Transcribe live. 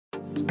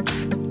Here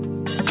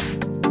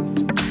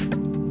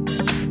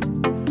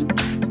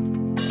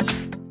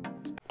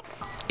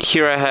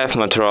I have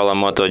Motorola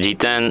Moto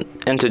G10,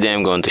 and today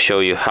I'm going to show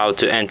you how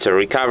to enter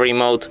recovery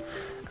mode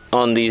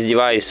on this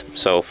device.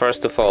 So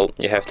first of all,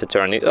 you have to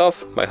turn it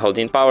off by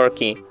holding power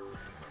key,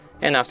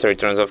 and after it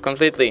turns off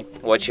completely,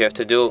 what you have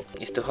to do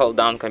is to hold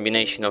down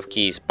combination of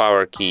keys,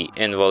 power key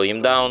and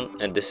volume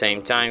down at the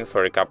same time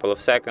for a couple of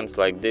seconds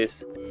like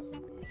this.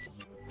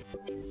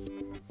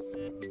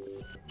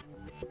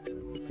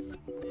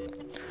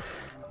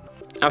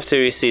 After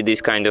you see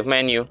this kind of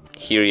menu,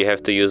 here you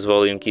have to use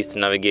volume keys to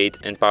navigate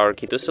and power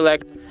key to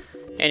select,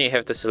 and you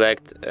have to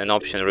select an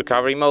option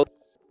recovery mode.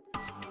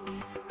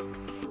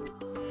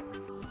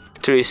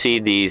 After you see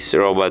this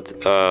robot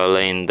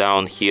laying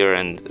down here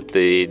and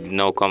the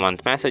no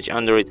command message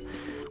under it,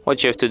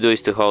 what you have to do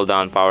is to hold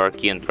down power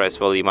key and press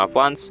volume up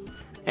once,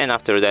 and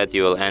after that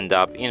you will end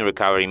up in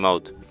recovery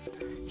mode.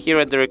 Here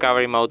at the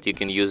recovery mode you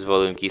can use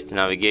volume keys to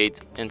navigate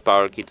and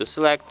power key to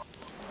select.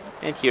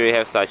 And here you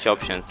have such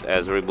options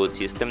as Reboot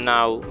System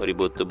Now,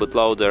 Reboot to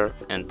Bootloader,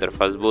 Enter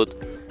Fast Boot,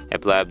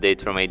 Apply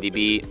Update from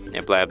ADB,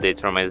 Apply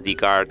Update from SD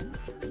card,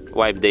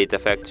 Wipe Data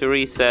Factory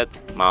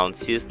Reset, Mount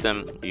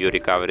System, View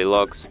Recovery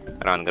Logs,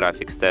 Run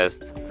Graphics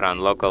Test, Run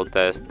Local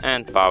Test,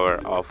 and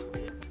Power Off.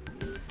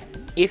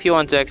 If you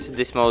want to exit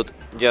this mode,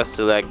 just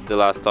select the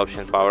last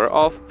option Power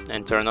Off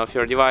and turn off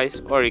your device,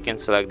 or you can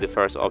select the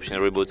first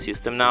option Reboot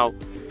System Now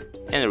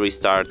and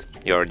restart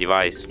your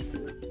device.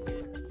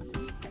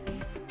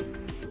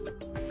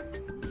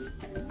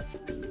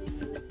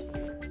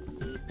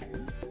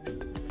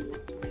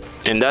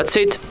 And that's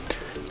it.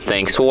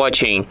 Thanks for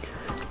watching.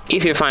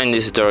 If you find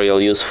this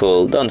tutorial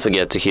useful, don't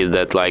forget to hit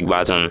that like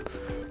button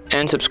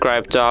and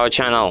subscribe to our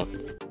channel.